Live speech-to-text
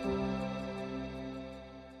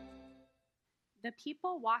The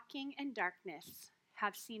people walking in darkness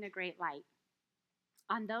have seen a great light.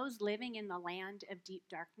 On those living in the land of deep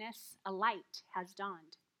darkness, a light has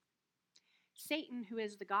dawned. Satan, who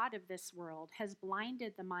is the god of this world, has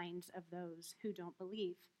blinded the minds of those who don't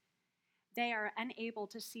believe. They are unable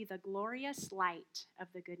to see the glorious light of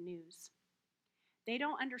the good news. They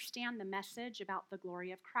don't understand the message about the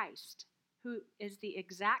glory of Christ, who is the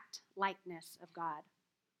exact likeness of God.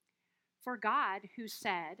 For God, who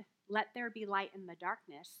said, "Let there be light in the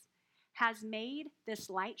darkness," has made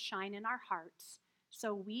this light shine in our hearts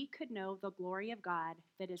so we could know the glory of God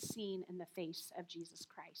that is seen in the face of Jesus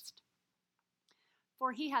Christ.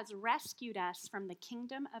 For he has rescued us from the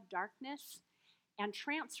kingdom of darkness and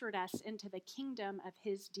transferred us into the kingdom of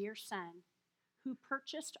his dear Son, who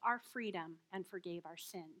purchased our freedom and forgave our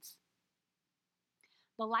sins.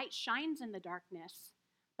 The light shines in the darkness,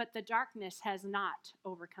 but the darkness has not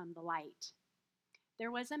overcome the light. There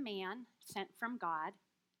was a man sent from God.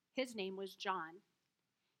 His name was John.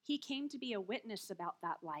 He came to be a witness about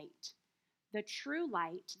that light. The true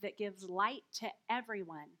light that gives light to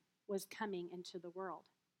everyone was coming into the world.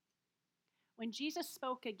 When Jesus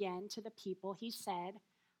spoke again to the people, he said,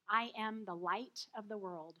 "I am the light of the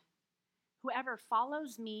world. Whoever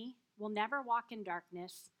follows me will never walk in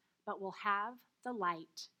darkness, but will have the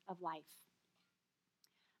light of life."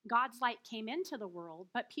 God's light came into the world,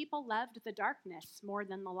 but people loved the darkness more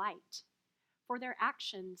than the light, for their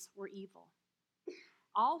actions were evil.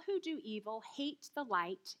 All who do evil hate the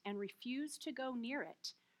light and refuse to go near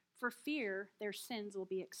it, for fear their sins will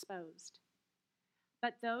be exposed.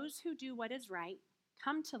 But those who do what is right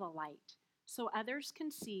come to the light, so others can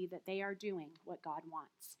see that they are doing what God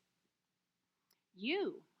wants.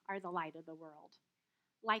 You are the light of the world,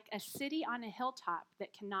 like a city on a hilltop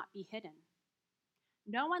that cannot be hidden.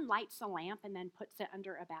 No one lights a lamp and then puts it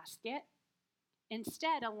under a basket.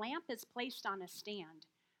 Instead, a lamp is placed on a stand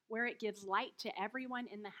where it gives light to everyone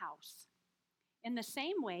in the house. In the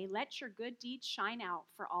same way, let your good deeds shine out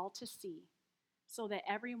for all to see, so that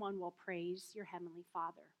everyone will praise your heavenly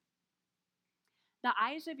Father. The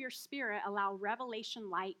eyes of your spirit allow revelation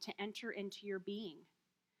light to enter into your being.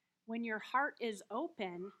 When your heart is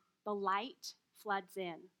open, the light floods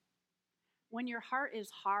in. When your heart is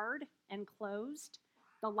hard and closed,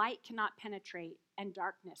 the light cannot penetrate and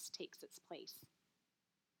darkness takes its place.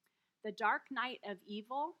 The dark night of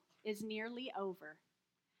evil is nearly over.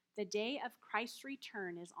 The day of Christ's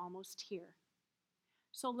return is almost here.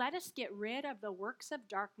 So let us get rid of the works of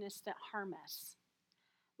darkness that harm us.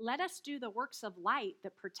 Let us do the works of light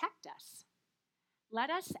that protect us.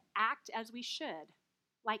 Let us act as we should,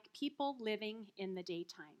 like people living in the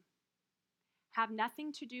daytime. Have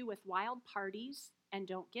nothing to do with wild parties and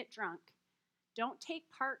don't get drunk. Don't take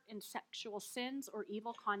part in sexual sins or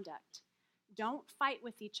evil conduct. Don't fight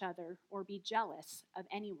with each other or be jealous of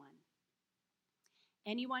anyone.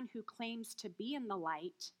 Anyone who claims to be in the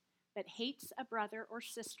light but hates a brother or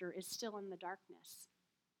sister is still in the darkness.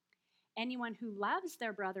 Anyone who loves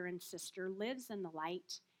their brother and sister lives in the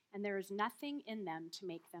light, and there is nothing in them to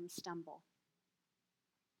make them stumble.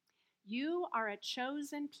 You are a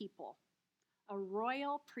chosen people, a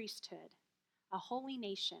royal priesthood, a holy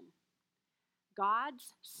nation,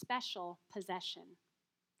 God's special possession,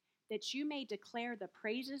 that you may declare the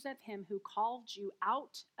praises of him who called you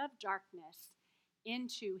out of darkness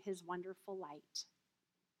into his wonderful light.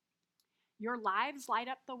 Your lives light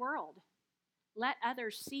up the world. Let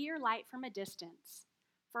others see your light from a distance.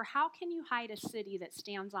 For how can you hide a city that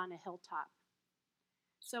stands on a hilltop?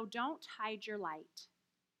 So don't hide your light.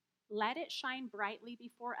 Let it shine brightly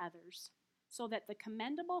before others, so that the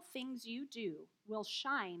commendable things you do will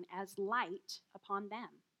shine as light upon them.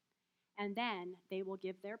 And then they will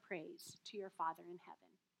give their praise to your Father in heaven.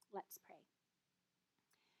 Let's pray.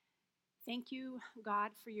 Thank you,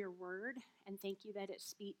 God, for your word, and thank you that it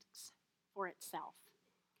speaks for itself.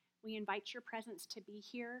 We invite your presence to be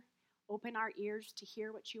here. Open our ears to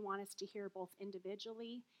hear what you want us to hear, both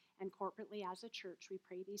individually and corporately as a church. We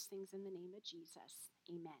pray these things in the name of Jesus.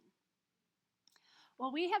 Amen.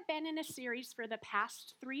 Well, we have been in a series for the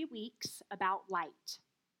past 3 weeks about light.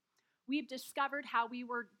 We've discovered how we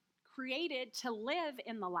were created to live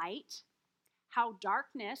in the light, how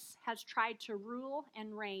darkness has tried to rule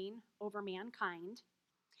and reign over mankind,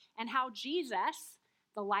 and how Jesus,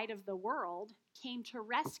 the light of the world, came to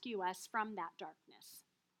rescue us from that darkness.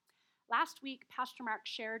 Last week, Pastor Mark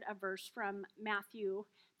shared a verse from Matthew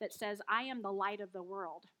that says, "I am the light of the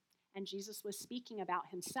world," and Jesus was speaking about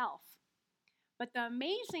himself. But the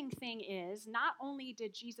amazing thing is, not only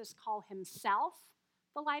did Jesus call himself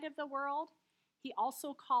the light of the world, he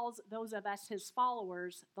also calls those of us his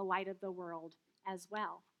followers the light of the world as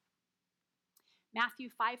well. Matthew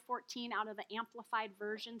 5:14 out of the Amplified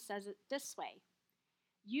Version says it this way: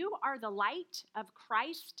 "You are the light of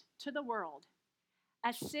Christ to the world.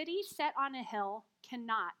 A city set on a hill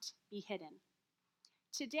cannot be hidden."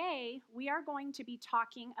 Today, we are going to be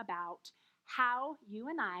talking about how you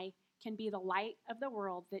and I can be the light of the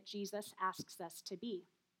world that Jesus asks us to be.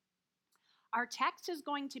 Our text is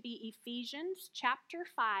going to be Ephesians chapter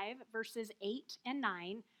 5, verses 8 and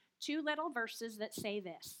 9, two little verses that say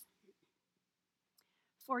this: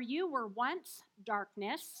 "For you were once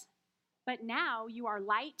darkness, but now you are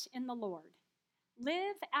light in the Lord.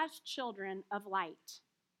 Live as children of light.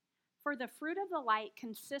 For the fruit of the light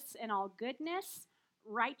consists in all goodness,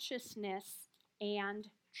 righteousness,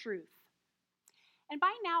 and truth." And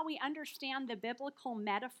by now we understand the biblical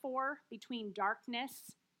metaphor between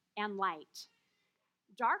darkness and light.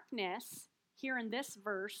 Darkness, here in this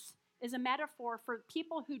verse, is a metaphor for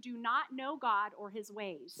people who do not know God or his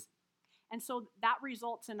ways. And so that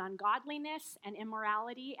results in ungodliness and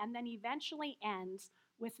immorality, and then eventually ends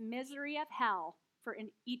with misery of hell for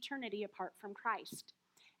an eternity apart from Christ.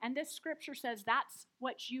 And this scripture says that's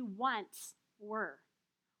what you once were.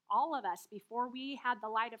 All of us, before we had the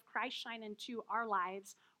light of Christ shine into our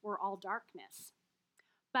lives, were all darkness.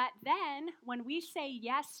 But then when we say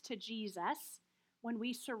yes to Jesus, when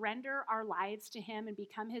we surrender our lives to him and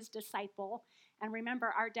become his disciple, and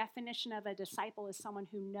remember, our definition of a disciple is someone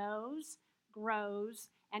who knows, grows,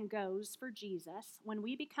 and goes for Jesus. When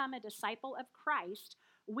we become a disciple of Christ,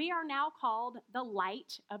 we are now called the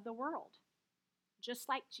light of the world, just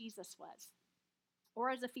like Jesus was. Or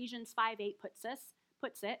as Ephesians 5:8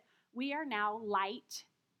 puts it, we are now light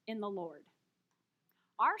in the Lord.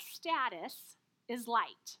 Our status is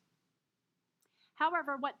light.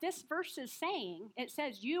 However, what this verse is saying, it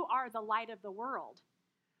says you are the light of the world.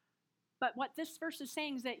 But what this verse is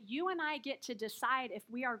saying is that you and I get to decide if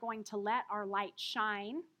we are going to let our light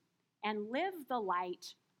shine and live the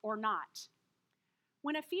light or not.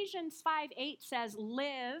 When Ephesians 5:8 says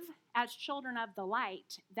live as children of the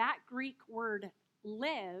light, that Greek word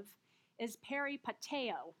live is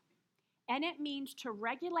peripateo, and it means to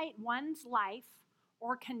regulate one's life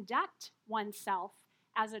or conduct oneself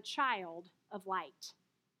as a child of light.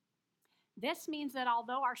 This means that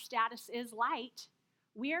although our status is light,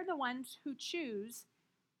 we are the ones who choose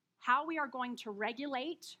how we are going to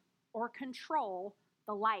regulate or control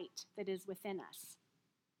the light that is within us.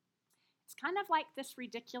 It's kind of like this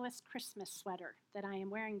ridiculous Christmas sweater that I am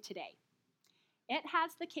wearing today. It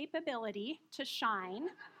has the capability to shine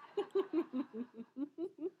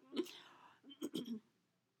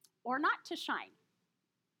or not to shine.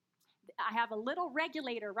 I have a little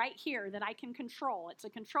regulator right here that I can control. It's a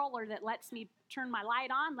controller that lets me turn my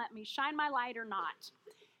light on, let me shine my light or not.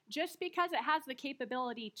 Just because it has the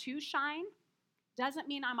capability to shine doesn't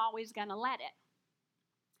mean I'm always going to let it.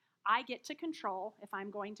 I get to control if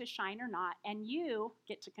I'm going to shine or not, and you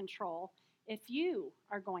get to control if you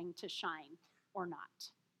are going to shine or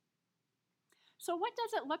not. So what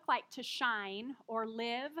does it look like to shine or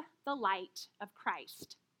live the light of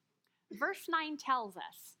Christ? Verse 9 tells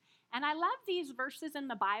us, and I love these verses in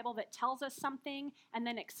the Bible that tells us something and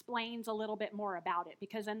then explains a little bit more about it,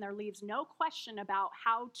 because then there leaves no question about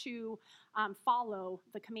how to follow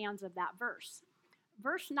the commands of that verse.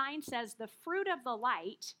 Verse 9 says, "The fruit of the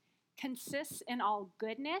light consists in all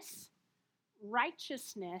goodness,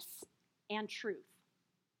 righteousness, and truth."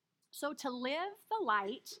 So to live the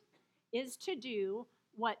light is to do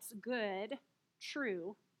what's good,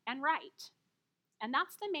 true, and right. And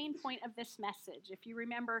that's the main point of this message. If you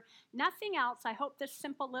remember nothing else, I hope this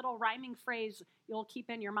simple little rhyming phrase you'll keep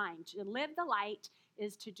in your mind. To live the light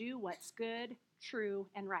is to do what's good, true,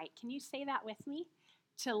 and right. Can you say that with me?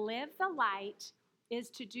 To live the light is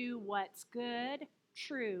to do what's good,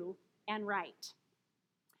 true, and right.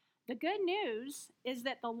 The good news is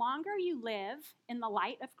that the longer you live in the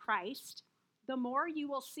light of Christ, the more you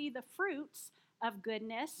will see the fruits of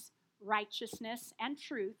goodness, righteousness, and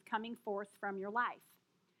truth coming forth from your life.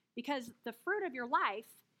 Because the fruit of your life,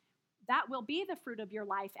 that will be the fruit of your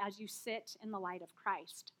life as you sit in the light of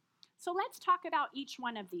Christ. So let's talk about each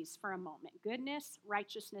one of these for a moment. Goodness,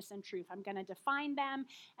 righteousness, and truth. I'm going to define them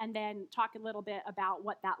and then talk a little bit about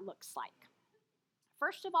what that looks like.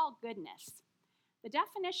 First of all, goodness. The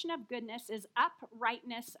definition of goodness is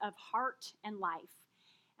uprightness of heart and life.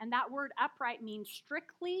 And that word upright means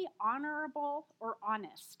strictly honorable or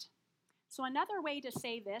honest. So another way to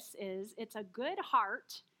say this is it's a good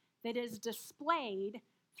heart that is displayed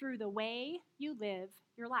through the way you live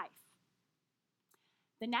your life.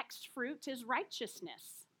 The next fruit is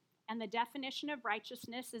righteousness. And the definition of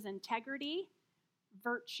righteousness is integrity,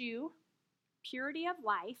 virtue, purity of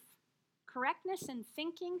life, correctness in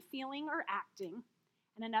thinking, feeling, or acting.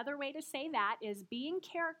 And another way to say that is being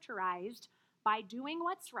characterized by doing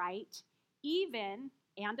what's right, even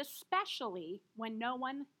and especially when no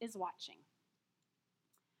one is watching.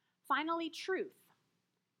 Finally, truth.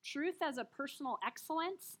 Truth as a personal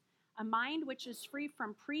excellence, a mind which is free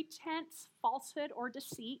from pretense, falsehood, or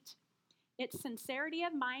deceit. It's sincerity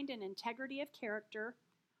of mind and integrity of character,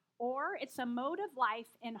 or it's a mode of life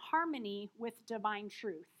in harmony with divine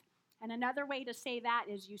truth. And another way to say that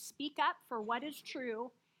is you speak up for what is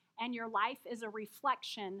true, and your life is a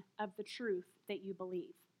reflection of the truth that you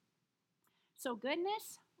believe. So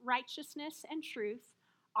goodness, righteousness, and truth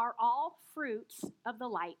are all fruits of the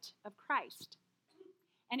light of Christ.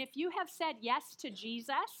 And if you have said yes to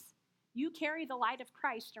Jesus, you carry the light of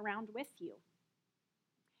Christ around with you.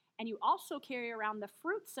 And you also carry around the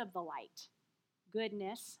fruits of the light: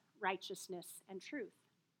 goodness, righteousness, and truth.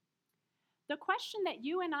 The question that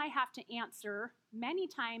you and I have to answer many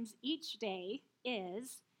times each day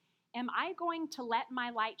is, am I going to let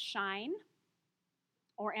my light shine,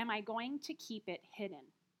 or am I going to keep it hidden?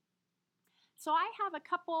 So I have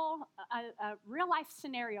a real life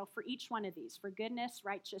scenario for each one of these, for goodness,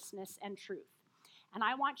 righteousness, and truth. And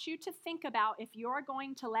I want you to think about if you're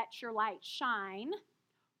going to let your light shine,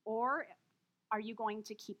 or are you going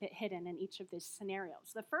to keep it hidden in each of these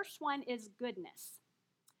scenarios? The first one is goodness.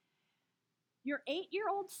 Your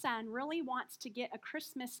 8-year-old son really wants to get a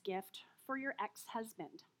Christmas gift for your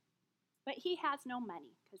ex-husband, but he has no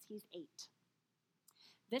money because he's 8.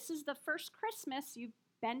 This is the first Christmas you've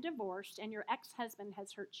been divorced and your ex-husband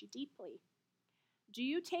has hurt you deeply. Do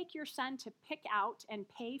you take your son to pick out and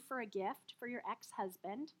pay for a gift for your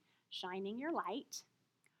ex-husband, shining your light,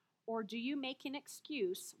 or do you make an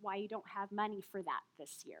excuse why you don't have money for that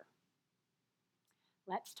this year?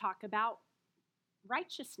 Let's talk about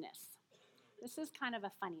righteousness. This is kind of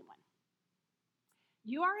a funny one.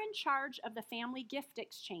 You are in charge of the family gift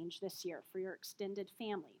exchange this year for your extended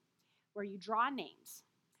family, where you draw names.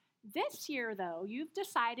 This year, though, you've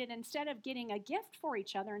decided instead of getting a gift for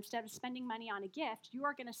each other, instead of spending money on a gift, you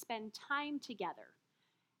are going to spend time together.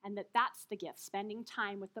 And that's the gift, spending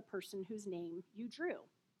time with the person whose name you drew.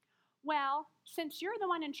 Well, since you're the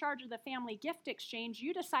one in charge of the family gift exchange,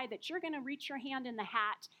 you decide that you're going to reach your hand in the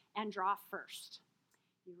hat and draw first.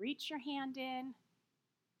 You reach your hand in,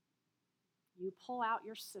 you pull out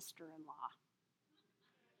your sister-in-law,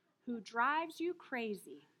 who drives you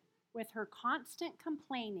crazy with her constant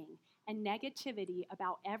complaining and negativity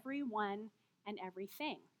about everyone and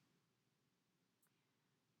everything.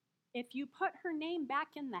 If you put her name back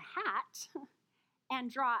in the hat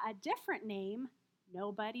and draw a different name,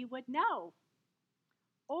 nobody would know.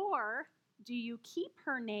 Or do you keep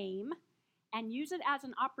her name and use it as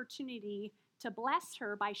an opportunity to bless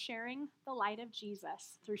her by sharing the light of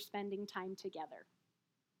Jesus through spending time together?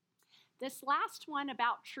 This last one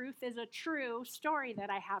about truth is a true story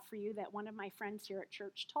that I have for you that one of my friends here at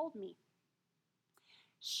church told me.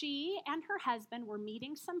 She and her husband were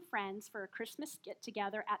meeting some friends for a Christmas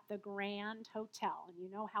get-together at the Grand Hotel, and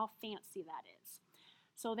you know how fancy that is.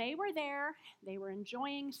 So they were there, they were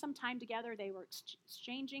enjoying some time together, they were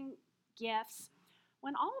exchanging gifts,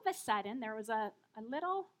 when all of a sudden there was a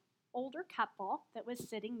little older couple that was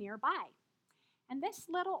sitting nearby. And this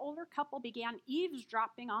little older couple began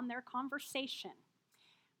eavesdropping on their conversation.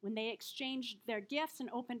 When they exchanged their gifts and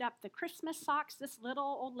opened up the Christmas socks, this little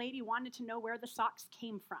old lady wanted to know where the socks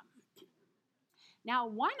came from. Now,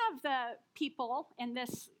 one of the people in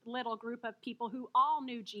this little group of people who all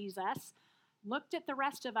knew Jesus looked at the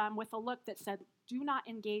rest of them with a look that said, "Do not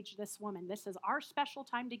engage this woman. This is our special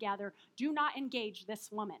time together. Do not engage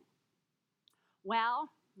this woman."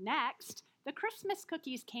 Well, next, the Christmas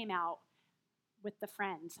cookies came out with the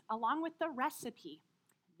friends, along with the recipe.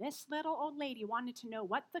 This little old lady wanted to know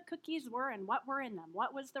what the cookies were and what were in them.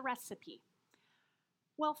 What was the recipe?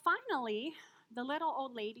 Well, finally, the little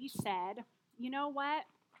old lady said, "You know what?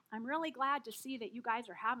 I'm really glad to see that you guys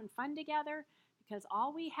are having fun together, because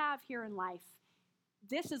all we have here in life,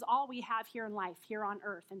 this is all we have here in life, here on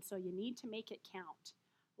earth, and so you need to make it count."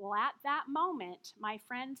 Well, at that moment, my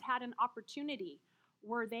friends had an opportunity.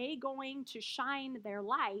 Were they going to shine their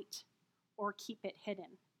light or keep it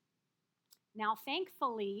hidden? Now,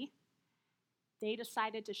 thankfully, they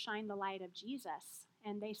decided to shine the light of Jesus,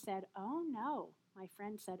 and they said, "Oh no," my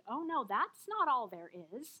friend said, "Oh no, that's not all there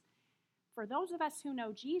is. For those of us who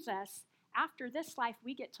know Jesus, after this life,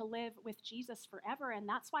 we get to live with Jesus forever, and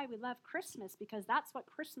that's why we love Christmas, because that's what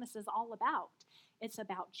Christmas is all about. It's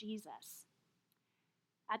about Jesus."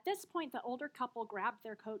 At this point, the older couple grabbed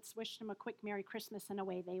their coats, wished him a quick Merry Christmas, and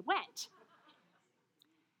away they went.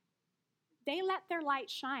 They let their light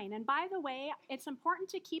shine. And by the way, it's important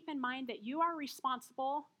to keep in mind that you are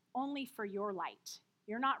responsible only for your light.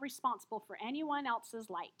 You're not responsible for anyone else's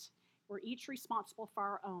light. We're each responsible for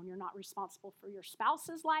our own. You're not responsible for your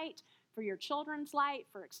spouse's light, for your children's light,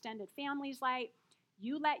 for extended family's light.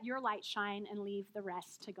 You let your light shine and leave the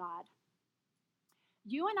rest to God.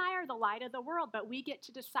 You and I are the light of the world, but we get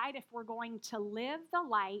to decide if we're going to live the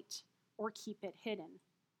light or keep it hidden.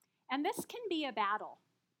 And this can be a battle.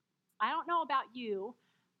 I don't know about you,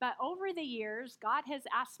 but over the years, God has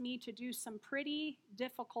asked me to do some pretty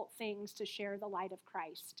difficult things to share the light of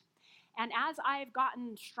Christ. And as I've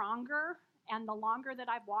gotten stronger and the longer that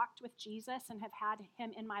I've walked with Jesus and have had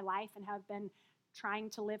him in my life and have been trying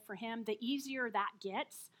to live for him, the easier that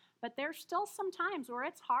gets. But there's still some times where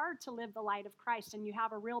it's hard to live the light of Christ and you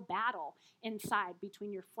have a real battle inside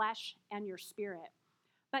between your flesh and your spirit.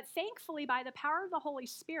 But thankfully, by the power of the Holy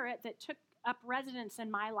Spirit that took up residence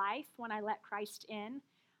in my life when I let Christ in,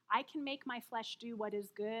 I can make my flesh do what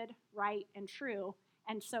is good, right, and true,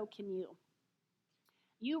 and so can you.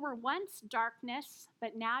 You were once darkness,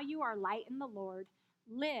 but now you are light in the Lord.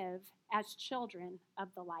 Live as children of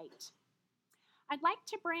the light. I'd like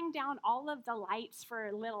to bring down all of the lights for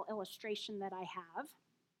a little illustration that I have.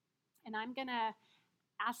 And I'm going to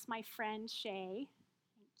ask my friend Shay.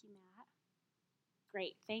 Thank you, Matt.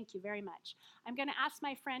 Great, thank you very much. I'm going to ask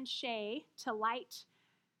my friend Shay to light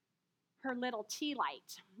her little tea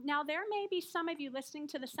light. Now, there may be some of you listening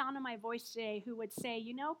to the sound of my voice today who would say,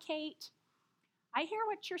 you know, Kate, I hear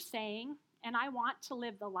what you're saying, and I want to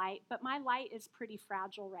live the light, but my light is pretty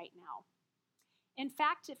fragile right now. In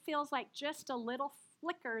fact, it feels like just a little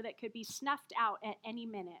flicker that could be snuffed out at any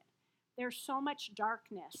minute. There's so much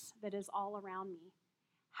darkness that is all around me.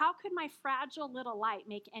 How could my fragile little light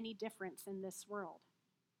make any difference in this world?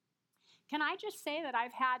 Can I just say that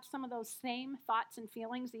I've had some of those same thoughts and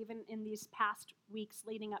feelings even in these past weeks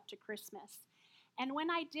leading up to Christmas? And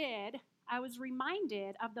when I did, I was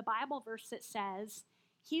reminded of the Bible verse that says,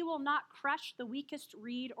 "He will not crush the weakest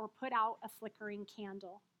reed or put out a flickering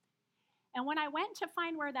candle." And when I went to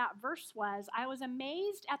find where that verse was, I was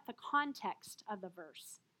amazed at the context of the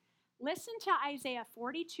verse. Listen to Isaiah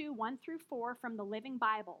 42, 1 through 4 from the Living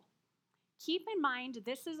Bible. Keep in mind,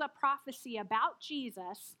 this is a prophecy about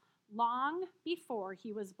Jesus long before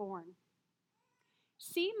he was born.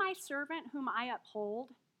 "See my servant whom I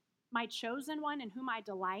uphold, my chosen one in whom I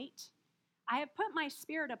delight. I have put my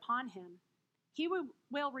spirit upon him. He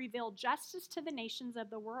will reveal justice to the nations of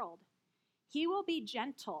the world. He will be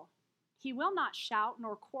gentle. He will not shout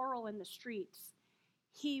nor quarrel in the streets.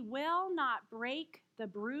 He will not break the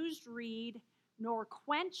bruised reed nor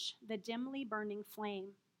quench the dimly burning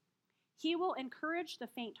flame. He will encourage the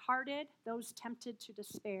faint-hearted, those tempted to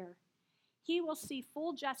despair. He will see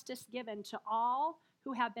full justice given to all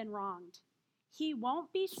who have been wronged. He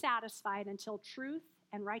won't be satisfied until truth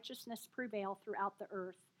and righteousness prevail throughout the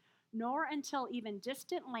earth, nor until even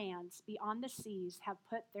distant lands beyond the seas have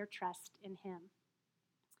put their trust in him."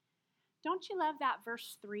 Don't you love that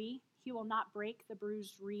verse 3? He will not break the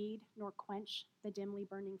bruised reed nor quench the dimly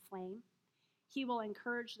burning flame. He will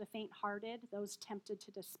encourage the faint-hearted, those tempted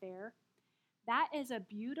to despair. That is a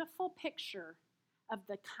beautiful picture of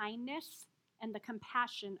the kindness and the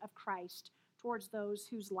compassion of Christ towards those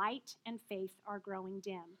whose light and faith are growing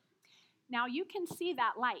dim. Now, you can see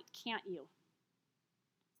that light, can't you?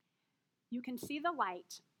 You can see the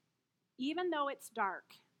light. Even though it's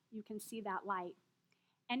dark, you can see that light.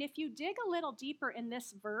 And if you dig a little deeper in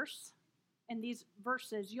this verse, in these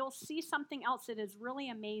verses, you'll see something else that is really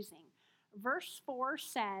amazing. Verse 4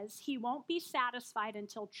 says, "He won't be satisfied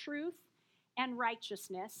until truth and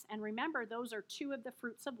righteousness," and remember, those are two of the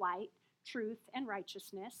fruits of light, truth and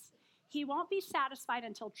righteousness. "He won't be satisfied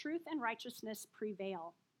until truth and righteousness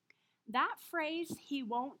prevail." That phrase, "he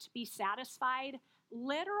won't be satisfied,"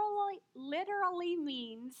 literally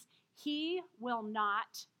means he will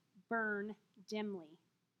not burn dimly.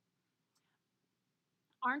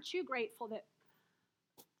 Aren't you grateful that,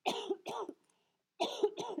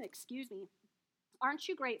 excuse me, aren't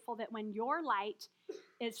you grateful that when your light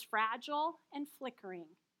is fragile and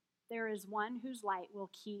flickering, there is one whose light will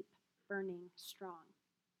keep burning strong?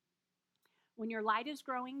 When your light is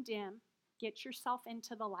growing dim, get yourself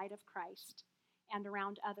into the light of Christ and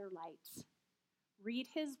around other lights. Read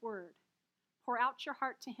his word. Pour out your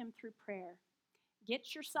heart to him through prayer.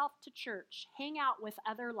 Get yourself to church. Hang out with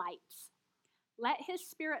other lights. Let his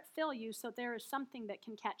spirit fill you so there is something that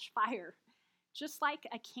can catch fire. Just like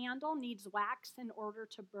a candle needs wax in order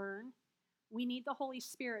to burn, we need the Holy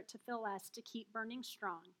Spirit to fill us to keep burning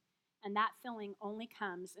strong, and that filling only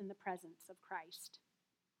comes in the presence of Christ.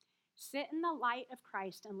 Sit in the light of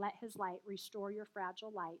Christ and let his light restore your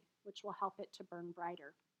fragile light, which will help it to burn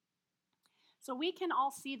brighter. So we can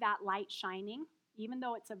all see that light shining, even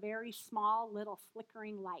though it's a very small, little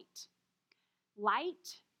flickering light.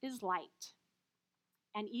 Light is light,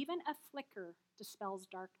 and even a flicker dispels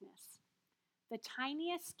darkness. The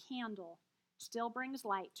tiniest candle still brings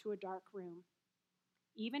light to a dark room.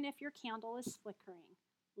 Even if your candle is flickering,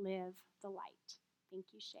 live the light. Thank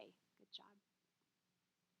you, Shay. Good job.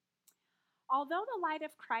 Although the light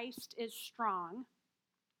of Christ is strong,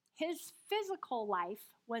 his physical life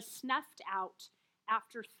was snuffed out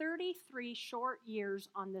after 33 short years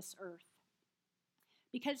on this earth,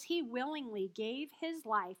 because he willingly gave his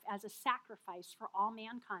life as a sacrifice for all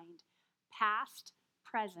mankind, past,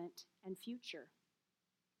 present, and future.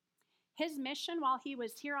 His mission while he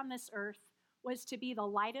was here on this earth was to be the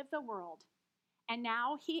light of the world, and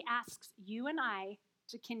now he asks you and I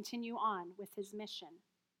to continue on with his mission.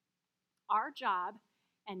 Our job,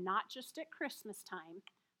 and not just at Christmas time,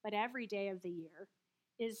 but every day of the year,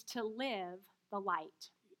 is to live the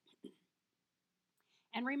light.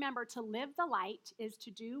 And remember, to live the light is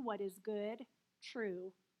to do what is good,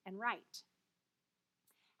 true, and right.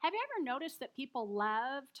 Have you ever noticed that people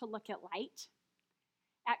love to look at light?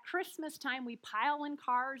 At Christmas time, we pile in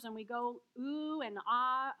cars and we go ooh and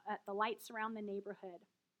ah at the lights around the neighborhood.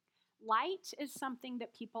 Light is something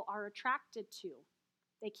that people are attracted to.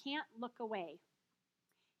 They can't look away.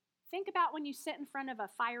 Think about when you sit in front of a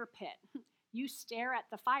fire pit. You stare at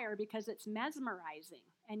the fire because it's mesmerizing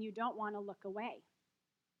and you don't want to look away.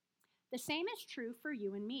 The same is true for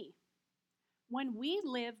you and me. When we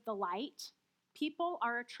live the light, people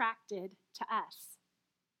are attracted to us.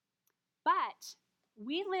 But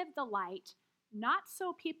we live the light not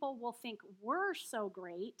so people will think we're so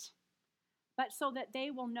great, but so that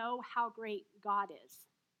they will know how great God is.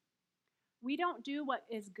 We don't do what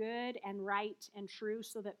is good and right and true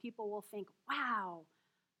so that people will think, wow,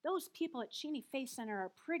 those people at Cheney Faith Center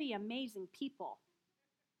are pretty amazing people.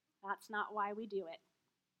 That's not why we do it.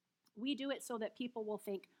 We do it so that people will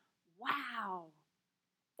think, wow,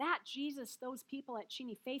 that Jesus those people at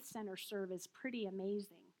Cheney Faith Center serve is pretty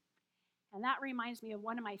amazing. And that reminds me of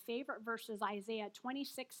one of my favorite verses, Isaiah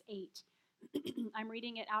 26:8. I'm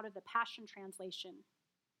reading it out of the Passion Translation.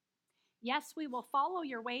 Yes, we will follow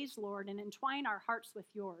your ways, Lord, and entwine our hearts with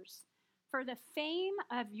yours. For the fame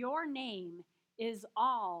of your name is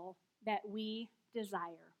all that we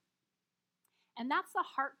desire. And that's the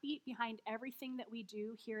heartbeat behind everything that we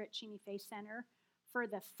do here at Cheney Faith Center, for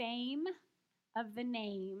the fame of the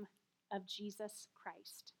name of Jesus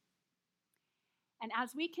Christ. And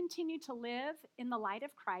as we continue to live in the light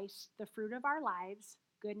of Christ, the fruit of our lives,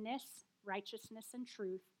 goodness, righteousness, and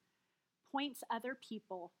truth, points other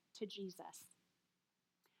people to Jesus.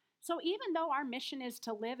 So even though our mission is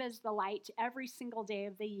to live as the light every single day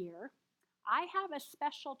of the year, I have a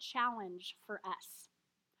special challenge for us.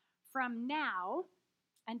 From now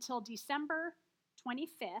until December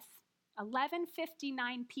 25th,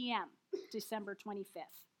 11:59 p.m., December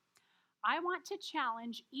 25th, I want to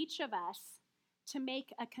challenge each of us to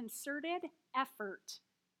make a concerted effort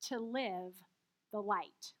to live the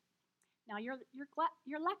light. Now, you're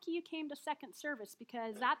lucky you came to second service,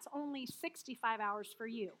 because that's only 65 hours for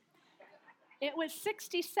you. It was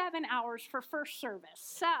 67 hours for first service,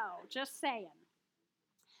 so just saying.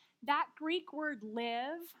 That Greek word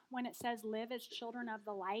live, when it says live as children of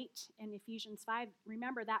the light in Ephesians 5,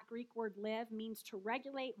 remember that Greek word live means to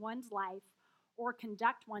regulate one's life or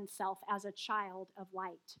conduct oneself as a child of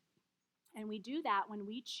light. And we do that when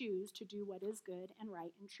we choose to do what is good and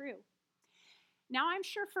right and true. Now, I'm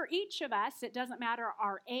sure for each of us, it doesn't matter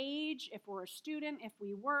our age, if we're a student, if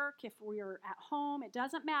we work, if we're at home, it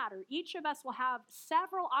doesn't matter. Each of us will have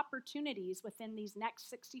several opportunities within these next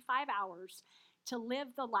 65 hours to live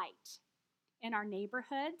the light in our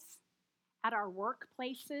neighborhoods, at our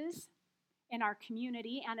workplaces, in our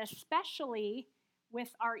community, and especially with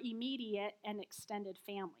our immediate and extended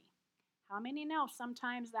family. How many know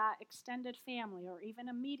sometimes that extended family or even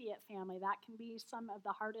immediate family, that can be some of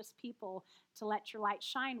the hardest people to let your light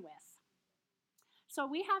shine with? So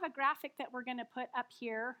we have a graphic that we're going to put up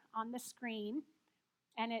here on the screen,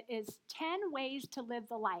 and it is 10 ways to live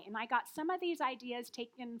the light. And I got some of these ideas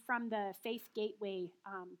taken from the Faith Gateway,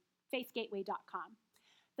 faithgateway.com.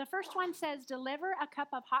 The first one says, deliver a cup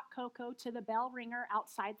of hot cocoa to the bell ringer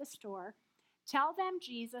outside the store. Tell them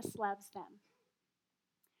Jesus loves them.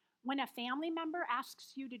 When a family member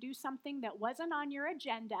asks you to do something that wasn't on your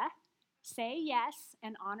agenda, say yes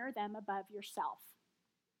and honor them above yourself.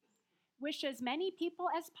 Wish as many people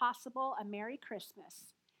as possible a Merry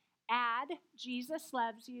Christmas. Add Jesus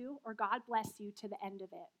loves you or God bless you to the end of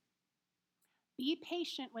it. Be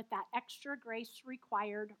patient with that extra grace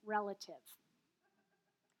required relative.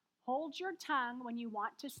 Hold your tongue when you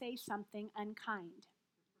want to say something unkind.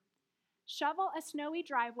 Shovel a snowy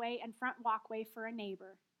driveway and front walkway for a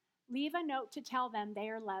neighbor. Leave a note to tell them they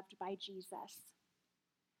are loved by Jesus.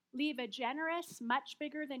 Leave a generous, much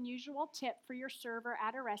bigger than usual tip for your server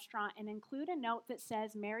at a restaurant and include a note that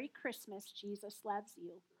says, "Merry Christmas, Jesus loves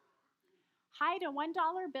you." Hide a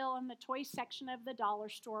 $1 bill in the toy section of the dollar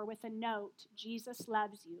store with a note, "Jesus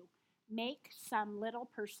loves you." Make some little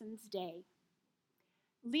person's day.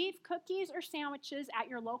 Leave cookies or sandwiches at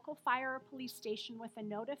your local fire or police station with a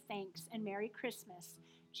note of thanks and "Merry Christmas.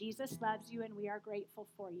 Jesus loves you and we are grateful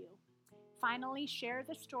for you." Finally, share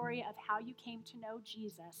the story of how you came to know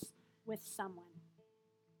Jesus with someone.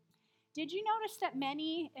 Did you notice that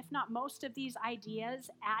many, if not most of these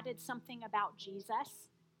ideas added something about Jesus?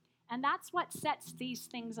 And that's what sets these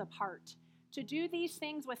things apart. To do these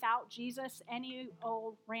things without Jesus, any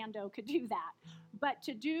old rando could do that. But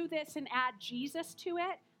to do this and add Jesus to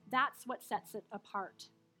it, that's what sets it apart.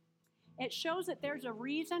 It shows that there's a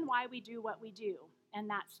reason why we do what we do, and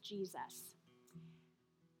that's Jesus.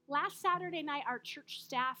 Last Saturday night, our church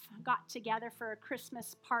staff got together for a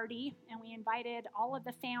Christmas party, and we invited all of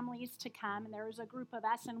the families to come, and there was a group of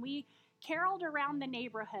us, and we caroled around the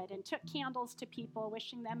neighborhood and took candles to people,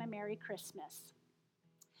 wishing them a Merry Christmas.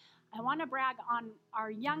 I want to brag on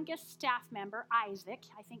our youngest staff member, Isaac.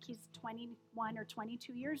 I think he's 21 or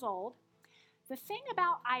 22 years old. The thing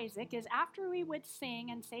about Isaac is after we would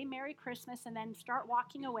sing and say Merry Christmas and then start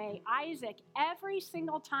walking away, Isaac every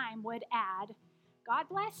single time would add, "God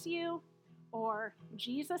bless you," or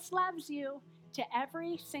 "Jesus loves you," to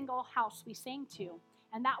every single house we sang to.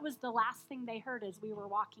 And that was the last thing they heard as we were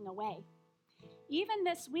walking away. Even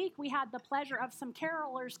this week, we had the pleasure of some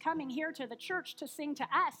carolers coming here to the church to sing to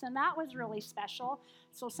us, and that was really special.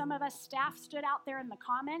 So some of us staff stood out there in the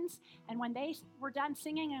commons, and when they were done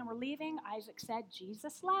singing and were leaving, Isaac said,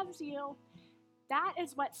 "Jesus loves you." That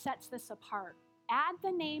is what sets this apart. Add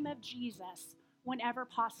the name of Jesus whenever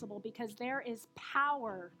possible, because there is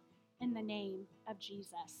power in the name of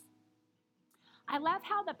Jesus. I love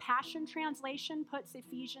how the Passion Translation puts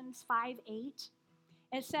Ephesians 5:8.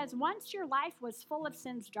 It says, "Once your life was full of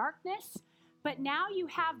sin's darkness, but now you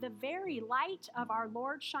have the very light of our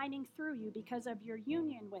Lord shining through you because of your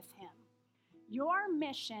union with him. Your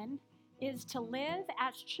mission is to live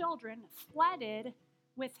as children flooded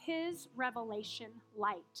with his revelation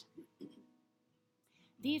light."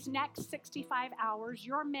 These next 65 hours,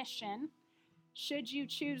 your mission, should you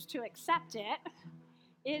choose to accept it,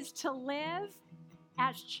 is to live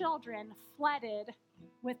as children flooded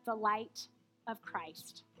with the light of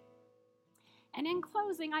Christ. And in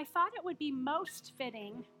closing, I thought it would be most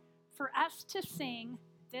fitting for us to sing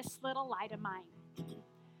 "This Little Light of Mine."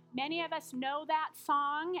 Many of us know that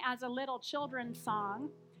song as a little children's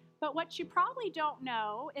song, but what you probably don't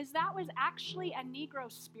know is that was actually a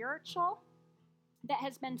Negro spiritual that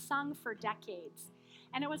has been sung for decades.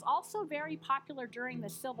 And it was also very popular during the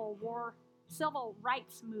Civil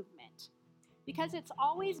Rights movement, because it's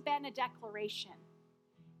always been a declaration.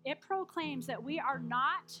 It proclaims that we are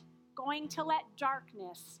not going to let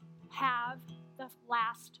darkness have the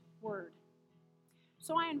last word.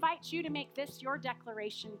 So I invite you to make this your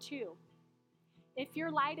declaration too. If your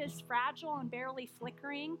light is fragile and barely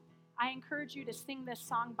flickering, I encourage you to sing this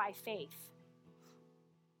song by faith.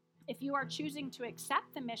 If you are choosing to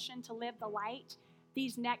accept the mission to live the light,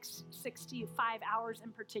 these next 65 hours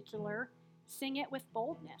in particular, sing it with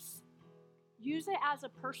boldness. Use it as a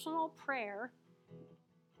personal prayer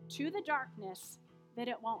to the darkness that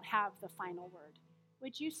it won't have the final word.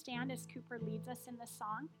 Would you stand as Cooper leads us in this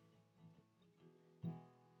song?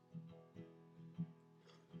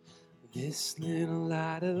 This little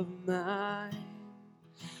light of mine,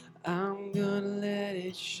 I'm gonna let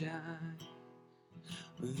it shine.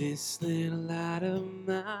 This little light of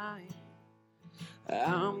mine,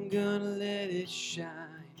 I'm gonna let it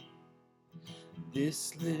shine.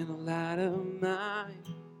 This little light of mine,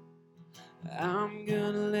 I'm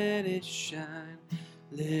gonna let it shine.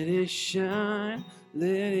 Let it shine,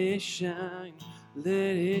 let it shine,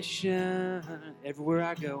 let it shine. Everywhere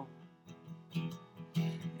I go,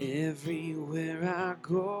 everywhere I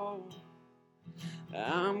go,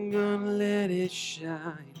 I'm gonna let it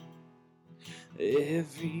shine.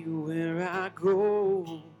 Everywhere I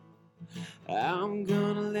go, I'm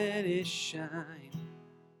gonna let it shine.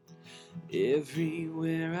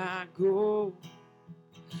 Everywhere I go,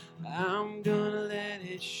 I'm gonna let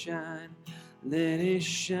it shine. Let it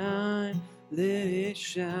shine, let it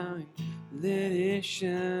shine, let it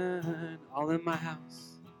shine. All in my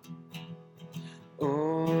house,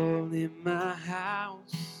 All in my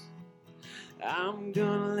house, I'm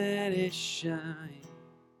gonna let it shine.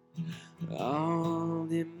 All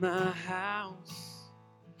in my house,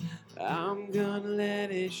 I'm gonna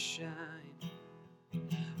let it shine.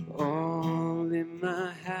 All in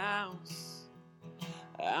my house,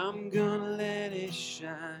 I'm gonna let it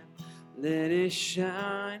shine. Let it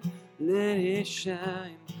shine, let it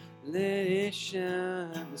shine, let it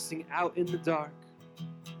shine. Let's sing out in the dark.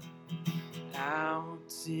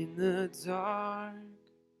 Out in the dark,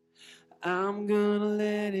 I'm gonna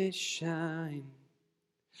let it shine.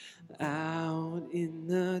 Out in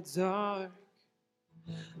the dark,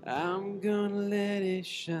 I'm gonna let it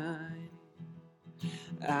shine.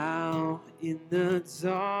 Out in the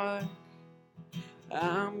dark,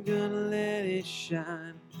 I'm gonna let it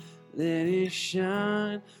shine. Let it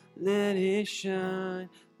shine, let it shine,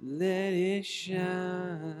 let it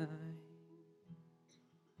shine.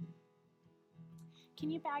 Can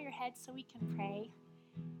you bow your head so we can pray?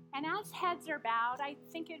 And as heads are bowed, I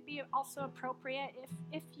think it'd be also appropriate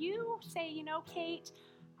if you say, you know, Kate,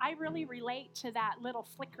 I really relate to that little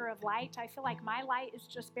flicker of light. I feel like my light is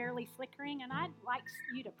just barely flickering, and I'd like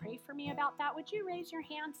you to pray for me about that. Would you raise your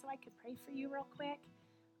hand so I could pray for you real quick?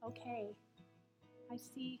 Okay. I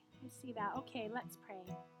see that. Okay, let's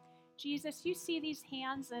pray. Jesus, you see these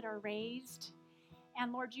hands that are raised,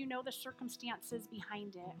 and Lord, you know the circumstances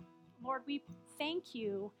behind it. Lord, we thank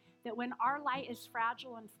you that when our light is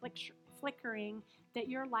fragile and flickering, that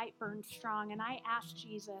your light burns strong. And I ask,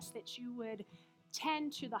 Jesus, that you would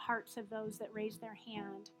tend to the hearts of those that raise their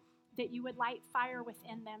hand, that you would light fire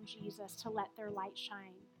within them, Jesus, to let their light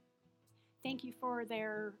shine. Thank you for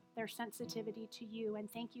their sensitivity to you,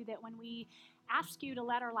 and thank you that when we ask you to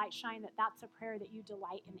let our light shine, that's a prayer that you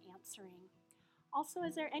delight in answering. Also,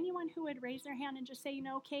 is there anyone who would raise their hand and just say, you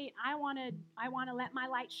know, Kate, I want to let my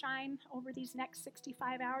light shine over these next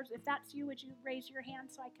 65 hours? If that's you, would you raise your hand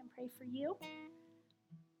so I can pray for you?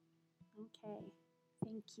 Okay,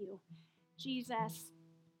 thank you. Jesus,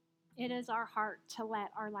 it is our heart to let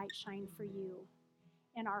our light shine for you.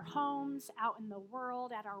 In our homes, out in the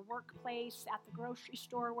world, at our workplace, at the grocery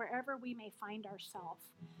store, wherever we may find ourselves.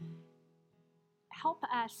 Help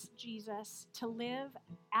us, Jesus, to live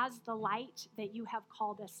as the light that you have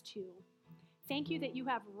called us to. Thank you that you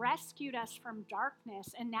have rescued us from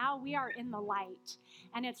darkness, and now we are in the light.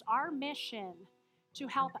 And it's our mission to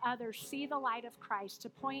help others see the light of Christ, to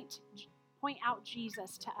point out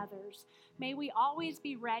Jesus to others. May we always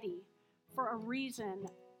be ready for a reason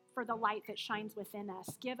for the light that shines within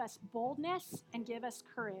us. Give us boldness and give us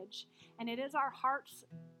courage. And it is our heart's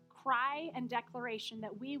cry and declaration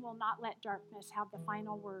that we will not let darkness have the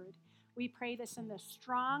final word. We pray this in the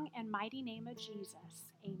strong and mighty name of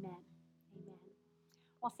Jesus. Amen. Amen.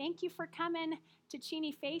 Well, thank you for coming to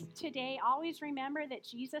Cheney Faith today. Always remember that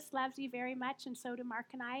Jesus loves you very much, and so do Mark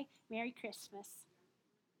and I. Merry Christmas.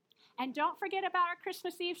 And don't forget about our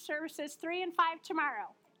Christmas Eve services, 3 and 5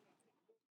 tomorrow.